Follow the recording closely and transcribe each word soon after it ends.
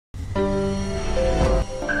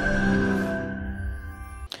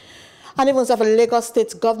And even for Lagos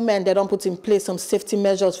State government, they don't put in place some safety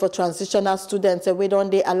measures for transitional students we don't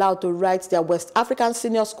they allowed to write their West African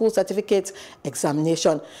Senior School Certificate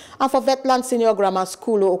examination. And for Wetland Senior Grammar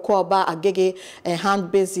School, Okoba, Agege,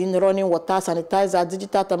 hand basin, running water, sanitizer,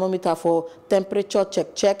 digital thermometer for temperature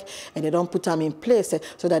check, and they don't put them in place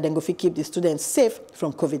so that they go keep the students safe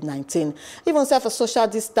from COVID-19. Even for social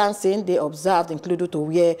distancing, they observed included to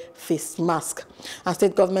wear face mask. And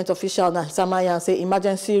state government official Samayan say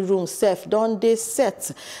emergency rooms don't they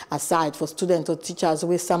set aside for students or teachers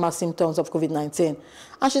with summer symptoms of COVID-19.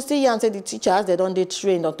 And she still say the teachers, they don't they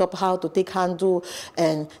trained on top how to take handle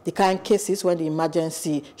and the kind cases when the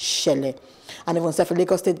emergency shelle. And even for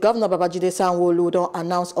Lagos State Governor Babajide Sanwo-Olu don't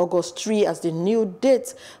announce August 3 as the new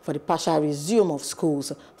date for the partial resume of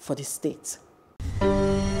schools for the state.